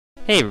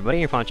Hey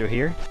everybody, angryponcho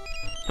here,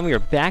 and we are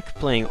back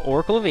playing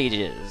Oracle of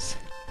Ages.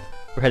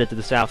 We're headed to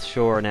the South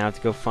Shore now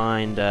to go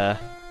find, I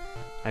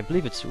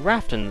believe it's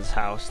Rafton's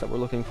house that we're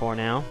looking for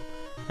now.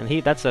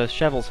 And that's a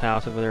Shovel's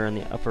house over there in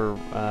the upper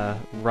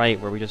right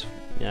where we just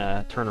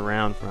turn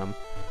around from.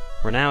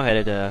 We're now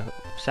headed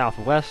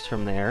southwest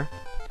from there.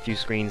 A few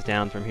screens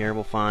down from here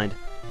we'll find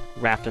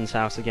Rafton's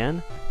house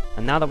again.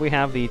 And now that we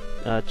have the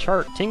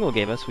chart Tingle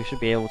gave us, we should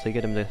be able to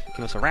get him to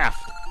give us a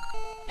raft.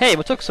 Hey,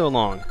 what took so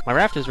long? My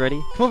raft is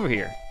ready. Come over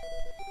here.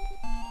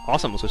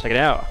 Awesome, let's go check it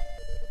out.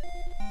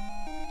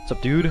 What's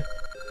up, dude?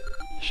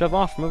 Shove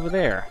off from over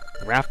there.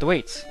 The raft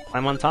awaits.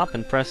 Climb on top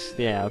and press...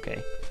 Yeah,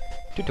 okay.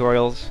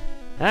 Tutorials.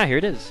 Ah, here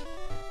it is.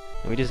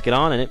 And we just get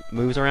on and it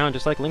moves around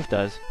just like Link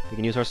does. We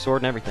can use our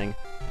sword and everything.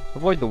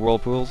 Avoid the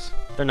whirlpools.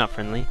 They're not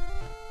friendly.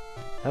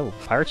 Oh,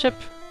 pirate ship?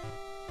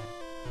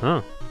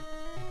 Huh.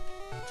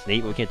 It's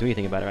neat, but we can't do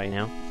anything about it right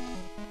now.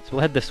 So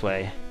we'll head this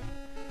way.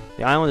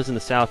 The island is in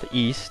the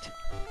southeast.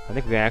 I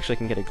think we actually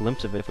can get a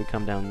glimpse of it if we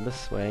come down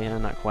this way.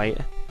 Not quite.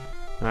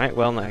 Alright,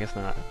 well, no, I guess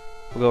not.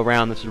 We'll go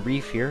around this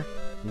reef here.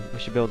 And we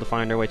should be able to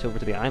find our way over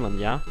to the island,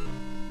 yeah?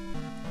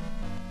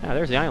 Ah,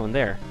 there's the island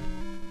there.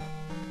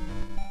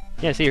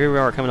 Yeah, see, here we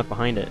are coming up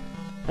behind it.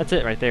 That's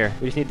it right there.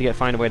 We just need to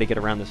find a way to get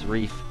around this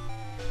reef.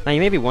 Now, you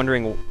may be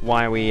wondering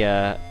why we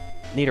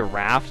need a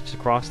raft to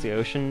cross the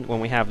ocean when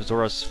we have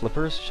Zora's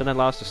flippers. Shouldn't that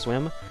allow us to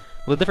swim?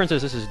 Well, the difference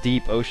is this is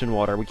deep ocean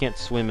water. We can't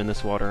swim in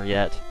this water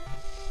yet.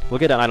 We'll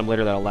get an item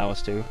later that'll allow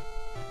us to.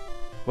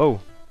 Whoa.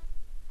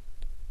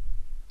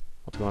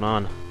 What's going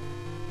on?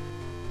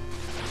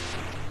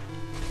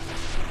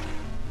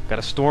 Got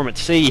a storm at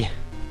sea.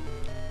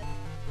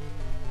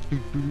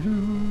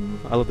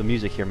 I love the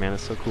music here, man.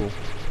 It's so cool.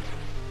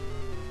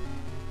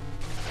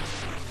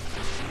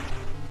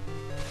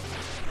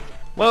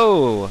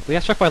 Whoa! We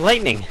got struck by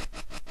lightning!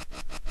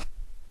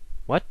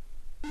 What?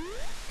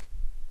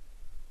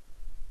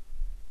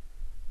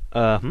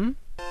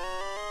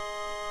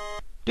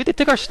 Dude, they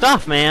took our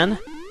stuff, man!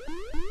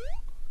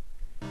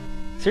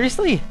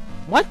 Seriously?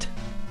 What?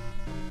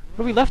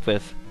 What are we left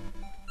with?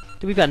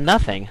 Dude, we've got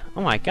nothing.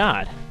 Oh my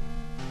god.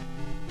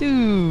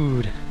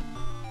 Dude!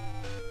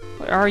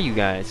 What are you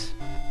guys?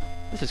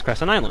 This is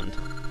Crescent Island.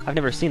 I've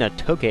never seen a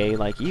Tokay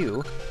like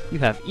you. You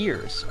have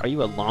ears. Are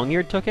you a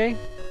long-eared Tokay?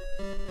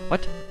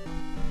 What?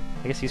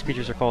 I guess these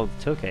creatures are called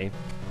Tokay.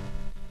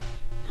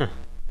 Huh.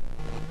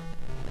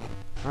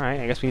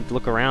 Alright, I guess we need to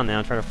look around now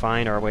and try to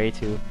find our way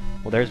to...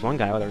 Well, there's one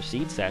guy with our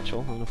seed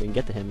satchel. I don't know if we can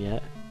get to him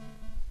yet.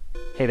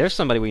 Hey, there's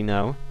somebody we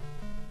know.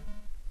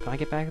 Can I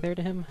get back there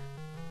to him?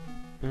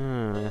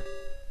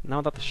 Not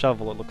without the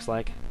shovel, it looks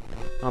like.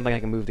 I don't think I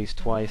can move these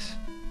twice.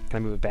 Can I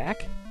move it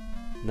back?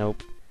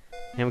 Nope.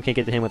 And we can't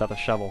get to him without the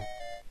shovel.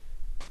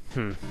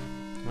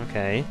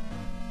 Okay.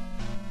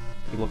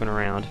 Keep looking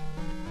around.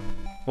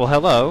 Well,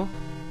 hello.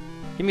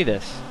 Give me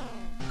this.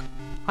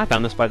 I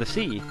found this by the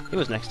sea. It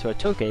was next to a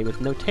Tokay with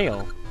no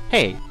tail.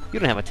 Hey, you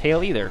don't have a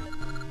tail either.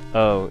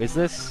 Oh, is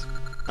this...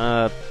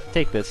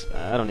 take this.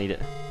 I don't need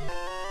it.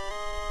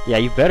 Yeah,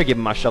 you better give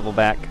me my shovel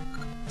back.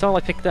 It's all I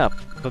picked up,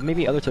 but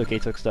maybe other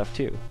Tokay took stuff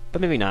too.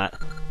 But maybe not.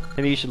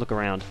 Maybe you should look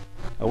around.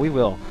 Oh, we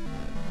will.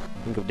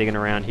 We can go digging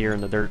around here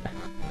in the dirt.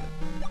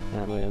 I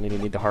don't really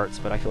need the hearts,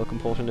 but I feel a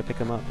compulsion to pick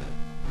them up.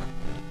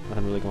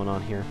 Nothing really going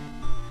on here.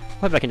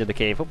 We'll head back into the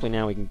cave. Hopefully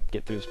now we can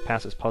get through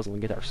past this puzzle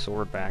and get our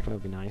sword back. That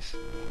would be nice.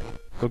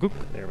 Go goop.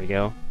 There we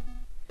go.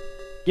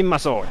 Give me my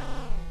sword.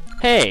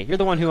 Hey, you're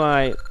the one who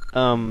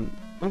I'm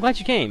glad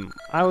you came.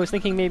 I was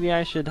thinking maybe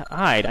I should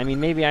hide. I mean,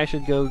 maybe I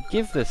should go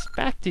give this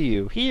back to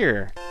you.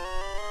 Here.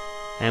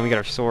 And we got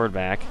our sword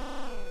back.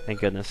 Thank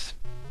goodness.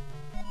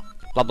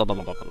 Blah, blah, blah,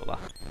 blah, blah, blah, blah.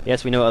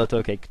 Yes, we know other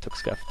Tokay took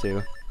stuff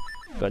too.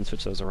 Go ahead and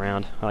switch those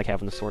around. I like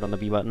having the sword on the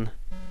B button.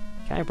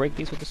 Can I break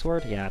these with the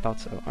sword? Yeah, I thought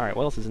so. Alright,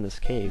 what else is in this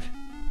cave?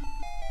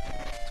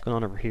 What's going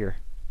on over here?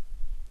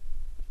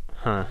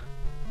 Huh.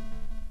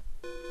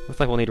 Looks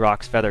like we'll need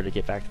Rock's feather to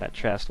get back to that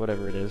chest,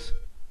 whatever it is.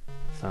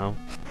 So,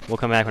 we'll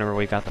come back whenever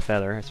we got the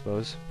feather, I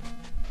suppose.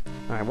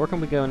 Alright, where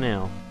can we go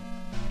now?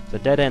 It's a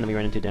dead end that we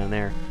ran into down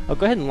there. Oh,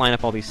 go ahead and line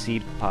up all these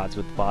seed pods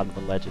with the bottom of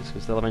the ledges,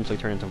 because they'll eventually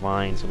turn into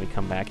vines when we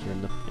come back here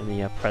in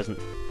the present.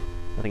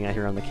 Nothing out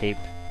here on the cape.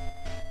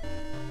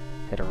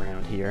 Head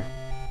around here.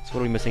 So what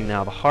are we missing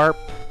now? The harp,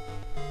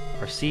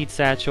 our seed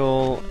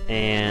satchel,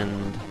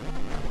 and...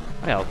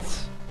 what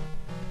else?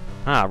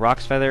 Ah,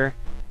 Rock's feather,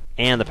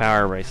 and the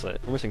power bracelet.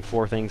 We're missing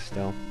 4 things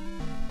still.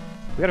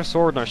 We got our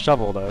sword and our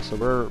shovel, though, so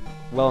we're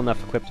well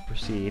enough equipped to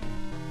proceed.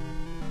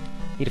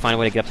 Need to find a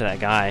way to get up to that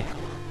guy.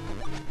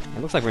 It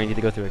looks like we're going to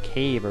need to go through a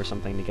cave or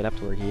something to get up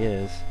to where he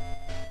is.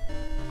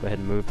 Go ahead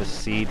and move the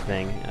seed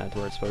thing to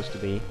where it's supposed to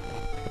be.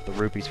 Pick up the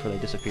rupees before they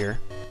disappear.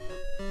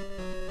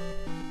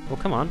 Well,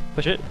 come on,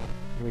 push it.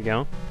 Here we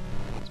go.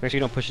 So make sure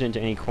you don't push it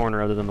into any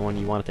corner other than the one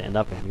you want it to end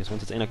up in, because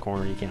once it's in a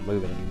corner, you can't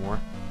move it anymore.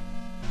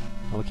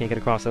 Well, we can't get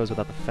across those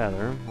without the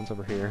feather. One's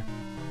over here.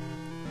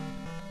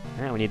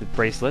 Alright, we need the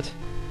bracelet.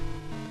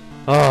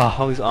 Oh,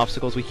 all these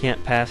obstacles we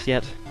can't pass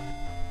yet.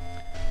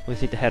 We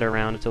just need to head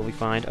around until we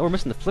find... Oh, we're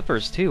missing the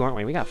flippers too, aren't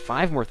we? We got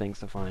 5 more things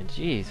to find.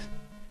 Jeez.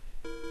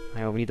 I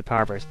know we need the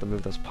power bracelet to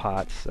move those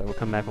pots, so we'll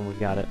come back when we've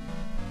got it.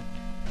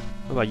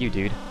 What about you,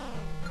 dude?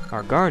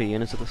 Our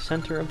guardian is at the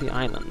center of the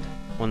island.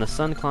 When the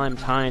sun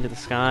climbs high into the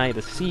sky,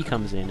 the sea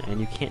comes in, and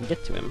you can't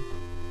get to him.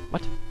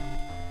 What?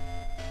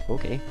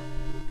 Okay.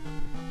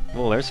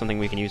 Well, there's something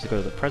we can use to go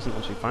to the present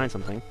once we find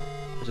something.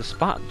 There's a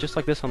spot just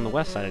like this on the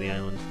west side of the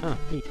island. Oh,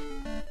 neat.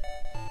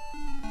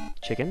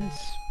 Chickens?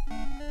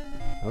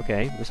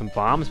 Okay, there's some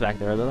bombs back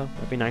there, though.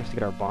 That'd be nice to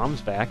get our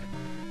bombs back.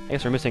 I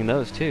guess we're missing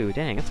those, too.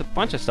 Dang, that's a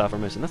bunch of stuff we're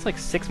missing. That's like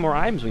 6 more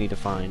items we need to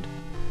find.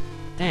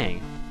 Dang.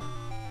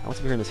 Now, what's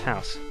up here in this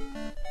house?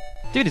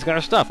 Dude, he's got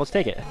our stuff. Let's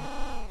take it.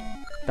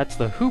 That's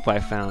the hoop I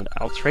found.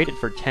 I'll trade it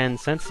for 10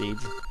 scent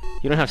seeds.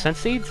 You don't have scent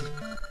seeds?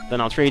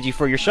 Then I'll trade you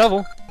for your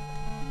shovel.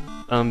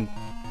 I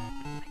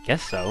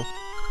guess so.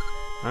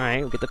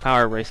 Alright, we'll get the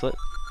power bracelet.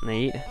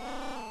 Neat.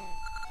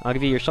 I'll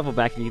give you your shovel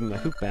back if you give me my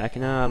hoop back.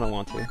 No, I don't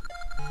want to.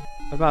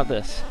 What about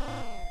this?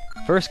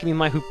 First, give me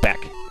my hoop back.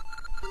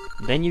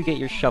 Then you get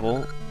your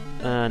shovel.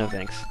 No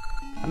thanks.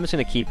 I'm just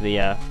gonna keep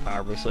the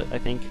power bracelet, I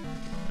think.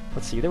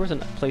 Let's see, there was a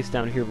place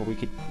down here where we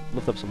could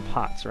lift up some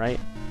pots, right?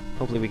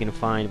 Hopefully we can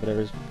find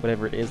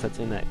whatever it is that's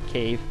in that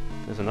cave.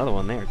 There's another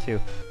one there, too.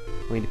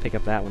 We need to pick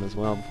up that one as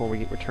well before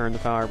we return the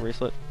power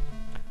bracelet.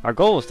 Our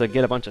goal is to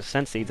get a bunch of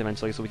scent seeds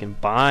eventually so we can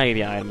buy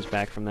the items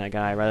back from that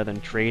guy rather than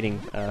trading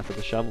for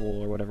the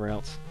shovel or whatever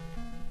else.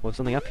 Well, there's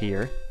something up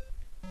here.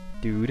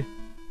 Dude.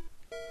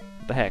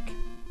 What the heck?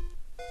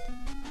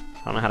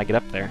 I don't know how to get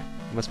up there.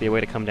 There must be a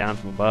way to come down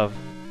from above.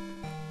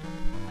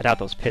 I doubt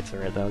those pits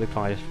are it, though. They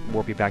probably just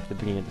warp you back to the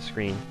beginning of the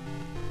screen.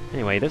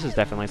 Anyway, this is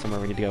definitely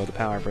somewhere we need to go with the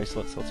power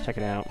bracelet, so let's check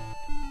it out.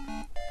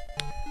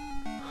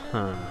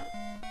 Huh.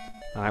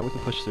 Alright, we can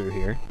push through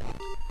here.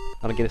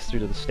 That'll get us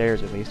through to the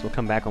stairs, at least. We'll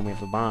come back when we have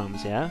the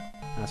bombs, yeah?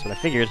 That's what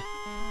I figured.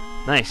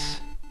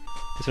 Nice.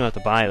 Guess we don't have to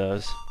buy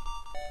those.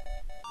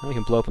 Now we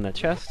can blow open that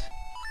chest.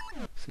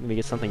 So maybe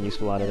get something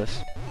useful out of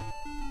this.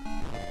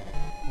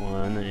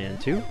 1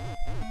 and 2. You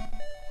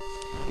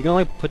can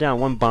only put down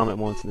 1 bomb at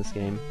once in this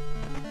game.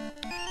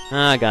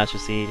 Ah, gotcha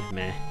seed.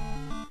 Meh.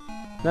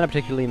 Not a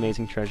particularly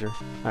amazing treasure.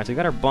 Alright, so we've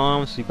got our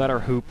bombs, we've got our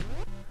hoop,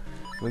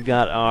 we've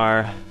got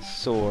our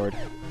sword.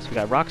 So we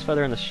got Rock's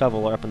feather and the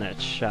shovel are up in that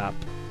shop.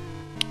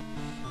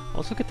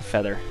 Let's look at the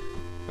feather.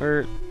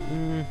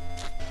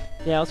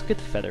 Yeah, let's get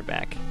the feather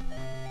back.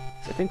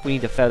 So I think we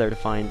need the feather to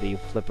find the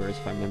flippers,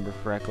 if I remember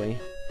correctly.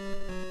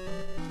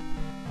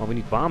 Well, we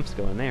need bombs to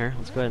go in there.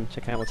 Let's go ahead and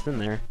check out what's in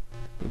there.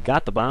 We've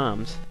got the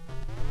bombs.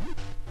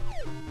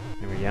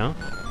 There we go.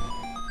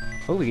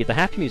 Oh, we get the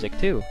happy music,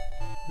 too.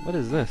 What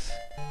is this?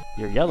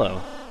 You're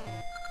yellow.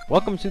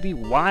 Welcome to the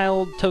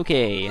Wild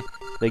Tokay,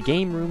 the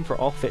game room for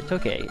all fit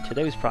Tokay.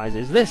 Today's prize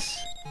is this!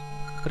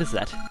 What is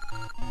that?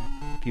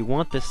 If you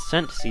want this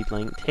scent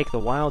seedling, take the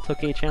Wild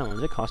Tokay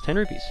challenge. It costs 10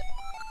 rupees.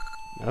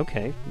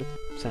 Okay,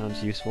 that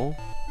sounds useful.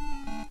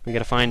 We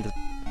gotta find the...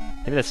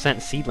 Maybe the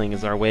scent seedling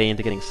is our way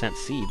into getting scent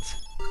seeds.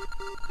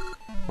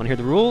 Wanna hear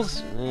the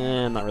rules?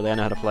 Not really, I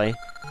know how to play.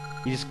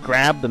 You just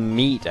grab the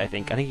meat, I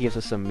think. I think he gives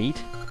us some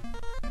meat.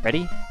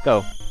 Ready?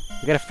 Go.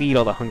 You gotta feed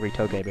all the hungry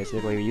Tokay,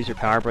 basically. You use your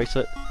power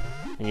bracelet,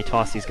 and you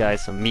toss these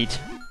guys some meat.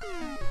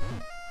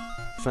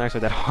 It's not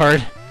actually that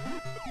hard.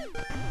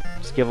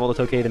 Just give all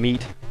the Tokay the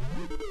meat.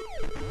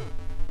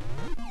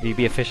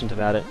 Be efficient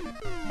about it.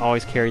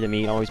 Always carry the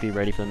meat, always be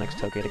ready for the next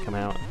Tokay to come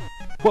out.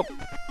 Whoop!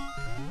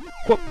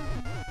 Whoop!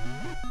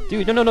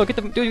 Dude, no, get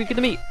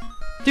the meat!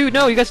 Dude,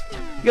 no, you guys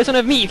don't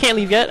have meat, you can't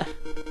leave yet!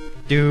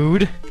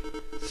 Dude!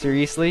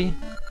 Seriously?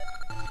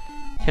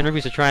 10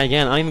 rupees to try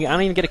again. I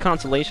don't even get a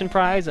consolation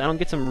prize. I don't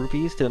get some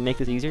rupees to make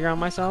this easier on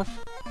myself.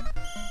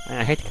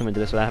 I hate to come into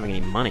this without having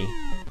any money.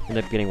 End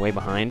up getting way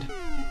behind.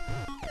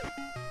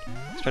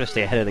 Let's try to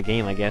stay ahead of the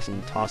game, I guess,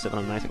 and toss it when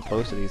I'm nice and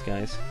close to these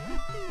guys.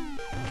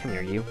 Come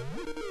here, you.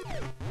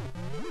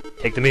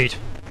 Take the meat!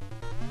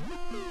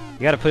 You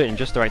gotta put it in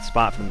just the right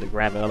spot for them to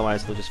grab it,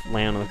 otherwise they'll just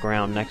land on the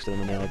ground next to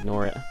them and they'll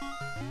ignore it.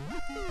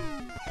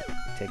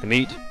 Take the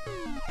meat!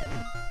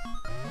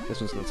 This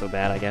one's not so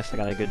bad, I guess. I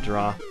got a good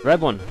draw.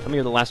 Red one! Tell me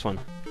you're the last one.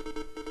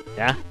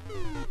 Yeah?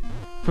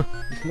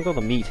 Just look at all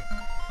the meat.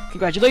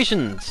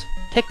 Congratulations!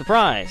 Take the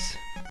prize!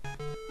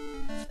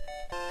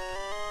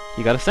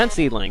 You got a scent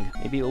seedling.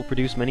 Maybe it will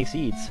produce many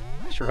seeds.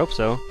 I sure hope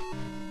so.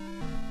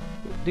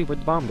 Dude,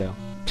 where'd the bomb go?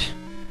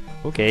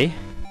 Okay.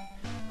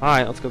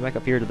 Alright, let's go back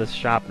up here to this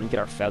shop and get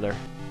our feather.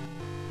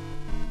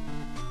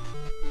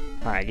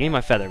 Alright, give me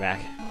my feather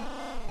back.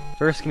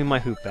 First, give me my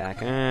hoop back.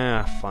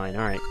 Fine,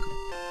 alright.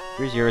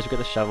 Here's yours, we got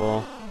the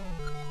shovel.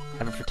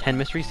 Have it for 10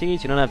 mystery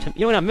seeds? You don't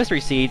have mystery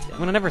seeds?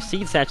 We don't have our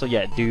seed satchel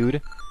yet,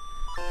 dude.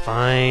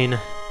 Fine.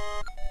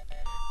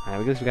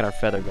 Alright, at least we got our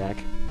feather back.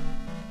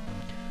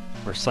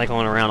 We're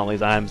cycling around all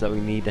these items that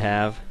we need to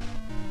have.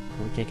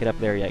 We can't get up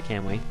there yet,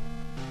 can we?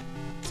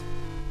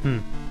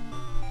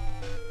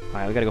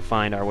 Alright, we gotta go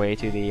find our way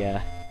to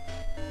the,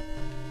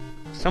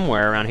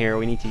 somewhere around here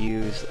we need to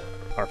use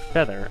our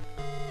feather.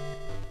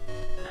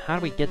 How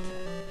do we get...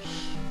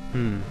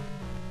 I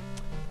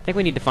think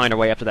we need to find our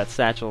way up to that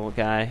satchel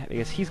guy,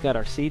 because he's got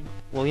our seed...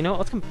 Well, you know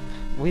what?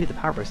 We need the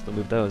power bracelet to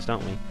move those,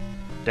 don't we?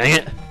 Dang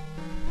it!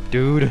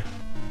 dude.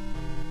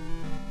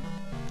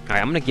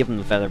 Alright, I'm gonna give him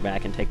the feather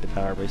back and take the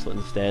power bracelet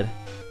instead.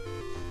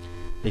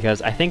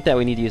 Because I think that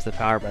we need to use the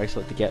power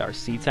bracelet to get our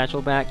seed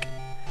satchel back.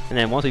 And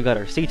then once we've got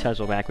our seed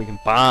satchel back, we can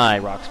buy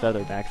Rock's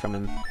feather back from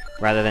him,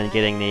 rather than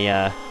getting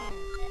the,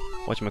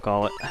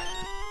 whatchamacallit,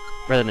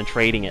 rather than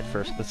trading it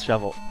for the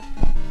shovel.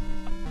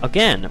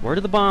 Again, where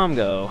did the bomb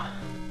go?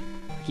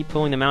 I keep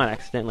pulling them out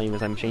accidentally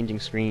as I'm changing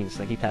screens,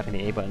 so I keep tapping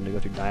the A button to go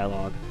through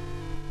dialogue.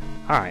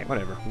 Alright,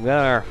 whatever. We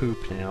got our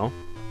hoop now.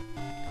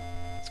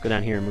 Let's go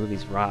down here and move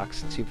these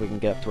rocks and see if we can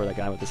get up to where that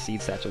guy with the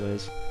seed satchel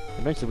is.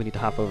 Eventually we need to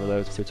hop over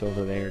those to it's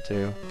over there,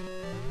 too.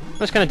 I'm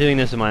just kind of doing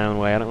this in my own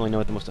way. I don't really know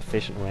what the most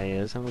efficient way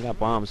is. And we got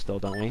bombs still,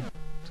 don't we?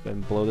 Let's go ahead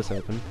and blow this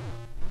open.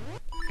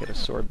 Get our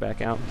sword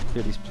back out.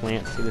 Clear these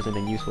plants, see if there's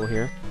anything useful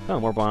here. Oh,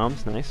 more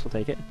bombs. Nice, we'll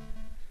take it.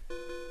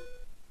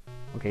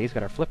 Okay, he's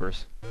got our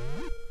flippers.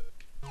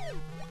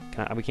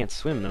 We can't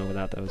swim, though,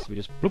 without those. We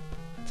just bloop.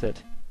 That's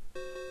it.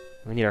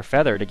 We need our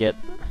feather to get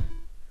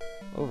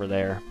over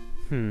there.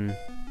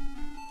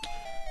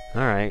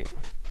 Alright.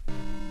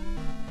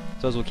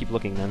 So we'll keep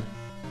looking, then.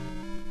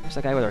 Where's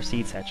that guy with our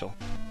seed satchel?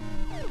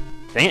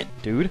 Dang it,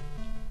 dude!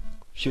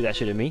 Shoot that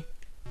shit at me.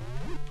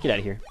 Get out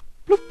of here.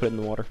 Bloop, put it in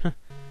the water.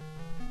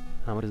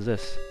 What is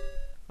this?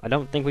 I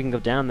don't think we can go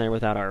down there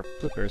without our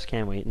flippers,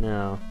 can we?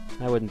 No,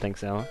 I wouldn't think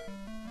so.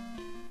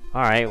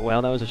 Alright,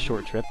 well, that was a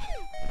short trip.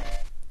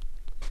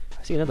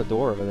 I see another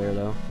door over there,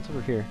 though. What's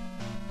over here?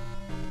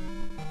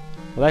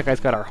 Well, that guy's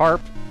got our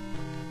harp.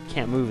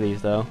 Can't move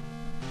these, though.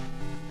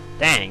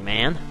 Dang,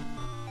 man.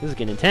 This is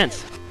getting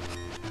intense.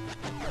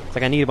 It's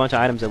like I need a bunch of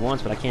items at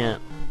once, but I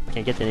can't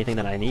get to anything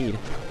that I need.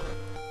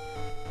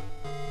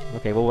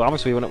 Okay, well,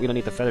 obviously we don't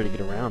need the feather to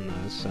get around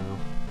those, so...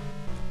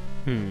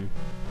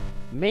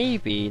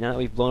 Maybe, now that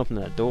we've blown open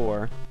that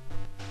door...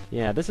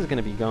 Yeah, this is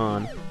gonna be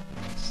gone.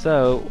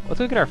 So, let's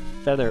go get our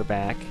feather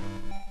back.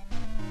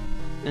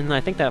 And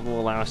I think that will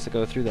allow us to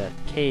go through that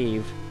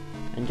cave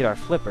and get our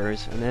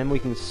flippers, and then we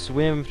can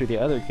swim through the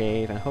other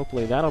cave, and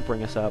hopefully that'll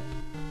bring us up,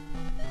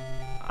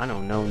 I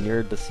don't know,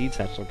 near the seed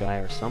satchel guy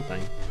or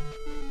something.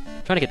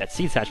 I'm trying to get that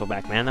seed satchel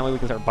back, man. That way we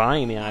can start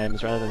buying the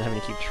items rather than having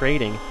to keep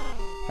trading.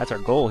 That's our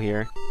goal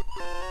here.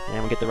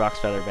 And we get the Rock's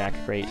feather back.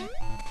 Great.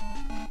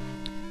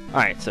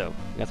 Alright, so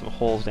we got some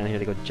holes down here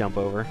to go jump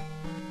over.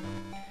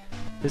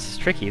 This is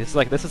tricky. This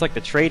is like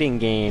the trading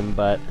game,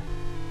 but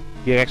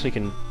you actually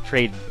can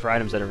trade for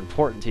items that are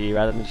important to you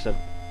rather than just a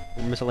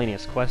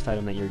miscellaneous quest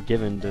item that you're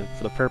given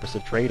for the purpose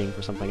of trading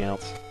for something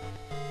else.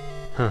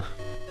 Huh.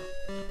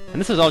 And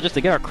this is all just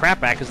to get our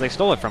crap back because they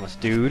stole it from us,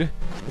 dude.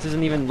 This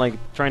isn't even like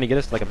trying to get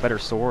us like a better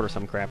sword or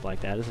some crap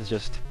like that. This is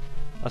just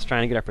us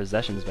trying to get our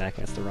possessions back.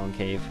 That's the wrong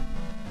cave,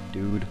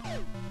 dude.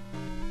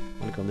 We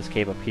want to go in this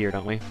cave up here,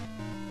 don't we?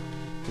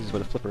 This is where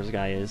the flippers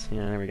guy is.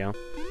 Yeah, there we go.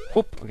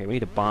 Whoop! Okay, we need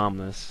to bomb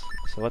this.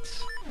 So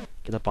let's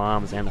get the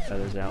bombs and the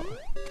feathers out.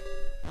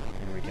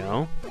 There we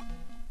go.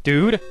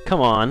 Dude,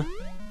 come on.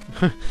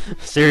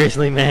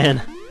 Seriously,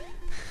 man.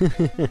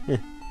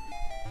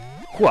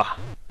 Whoa!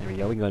 There we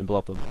go, we can go ahead and blow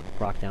up the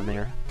rock down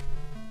there.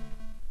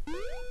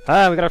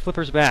 Ah, we got our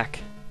flippers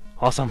back.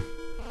 Awesome.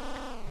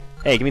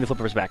 Hey, give me the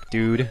flippers back,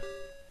 dude.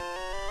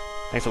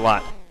 Thanks a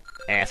lot,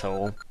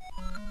 asshole.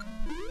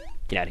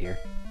 Get out of here.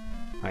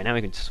 Alright, now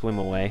we can swim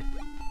away.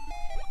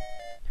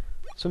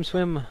 Swim,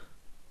 swim.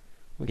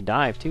 We can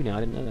dive, too, now.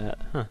 I didn't know that.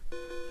 Huh.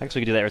 I guess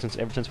we could do that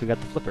ever since we got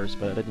the flippers,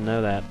 but I didn't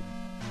know that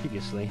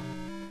previously.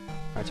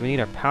 Alright, so we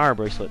need our power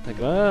bracelet.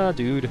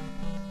 Dude.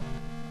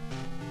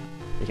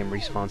 They can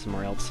respawn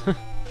somewhere else.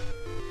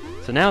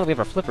 So now that we have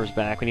our flippers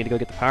back, we need to go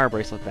get the power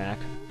bracelet back,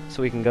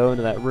 so we can go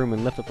into that room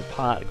and lift up the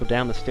pot, go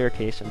down the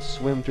staircase, and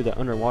swim through the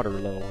underwater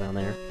level down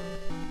there.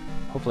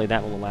 Hopefully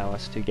that will allow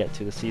us to get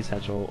to the seed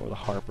satchel or the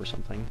harp or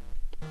something.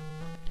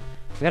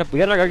 We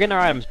gotta get our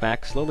items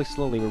back.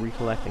 Slowly, we're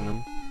recollecting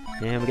them.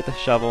 And we get the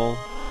shovel,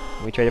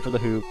 and we trade it for the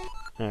hoop.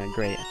 Alright,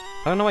 great.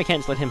 I don't know why I can't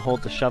just let him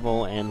hold the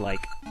shovel and,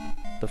 like,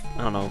 I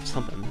don't know,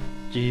 something.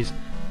 Jeez.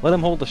 Let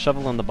him hold the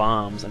shovel and the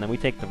bombs, and then we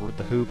take the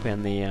hoop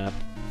and the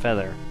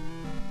feather.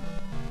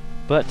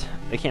 But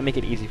they can't make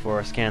it easy for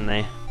us, can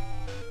they?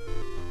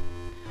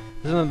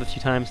 This is one of the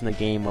few times in the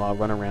game where I'll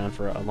run around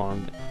for a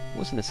long...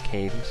 What's in this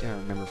cave? Let me see if I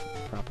remember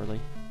properly.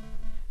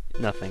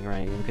 Nothing,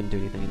 right? We couldn't do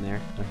anything in there.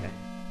 Okay.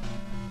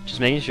 Just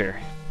making sure.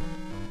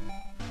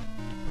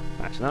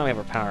 Alright, so now we have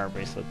our power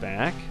bracelet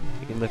back.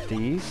 We can lift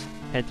these,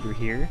 head through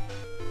here.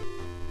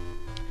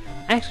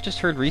 I actually just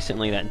heard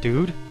recently that...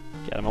 Dude!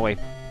 Get out of my way.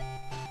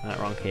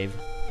 Wrong cave.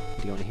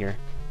 Need to go in here.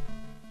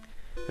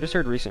 I just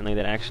heard recently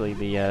that actually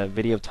the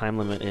video time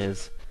limit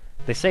is...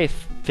 They say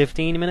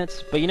 15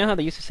 minutes, but you know how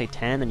they used to say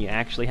 10 and you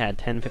actually had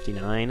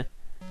 10:59?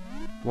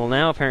 Well,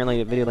 now apparently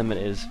the video limit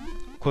is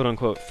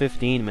quote-unquote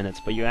 15 minutes,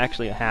 but you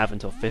actually have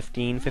until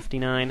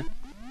 15:59. So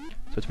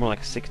it's more like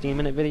a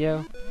 16-minute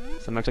video.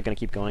 So I'm actually going to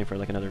keep going for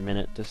like another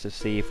minute just to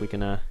see if we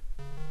can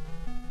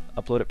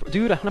upload it.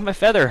 Dude, I don't have my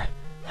feather!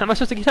 How am I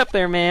supposed to get up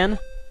there, man?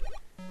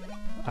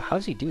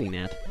 How's he doing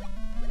that?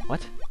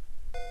 What?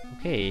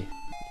 Okay,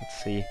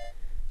 let's see.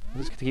 I'm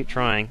just going to keep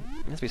trying.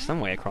 There has to be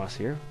some way across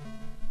here.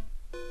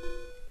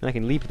 And I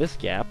can leap this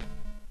gap.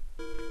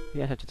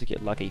 Yeah, I have to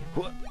get lucky.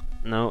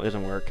 No, it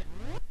doesn't work.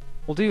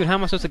 Well, dude, how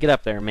am I supposed to get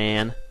up there,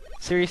 man?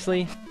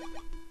 Seriously?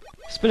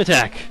 Spin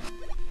attack!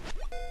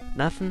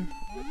 Nothing?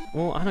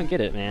 Well, I don't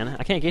get it, man.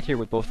 I can't get here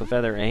with both the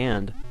feather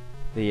and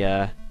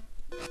the,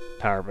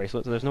 power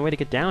bracelet, so there's no way to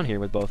get down here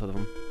with both of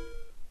them.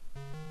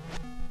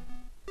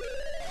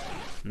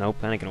 Nope,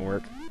 that ain't gonna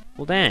work.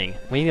 Well, dang.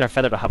 We need our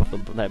feather to hop off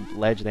that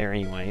ledge there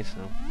anyway, so...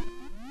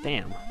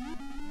 Damn.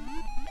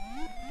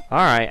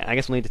 Alright, I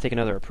guess we'll need to take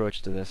another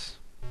approach to this.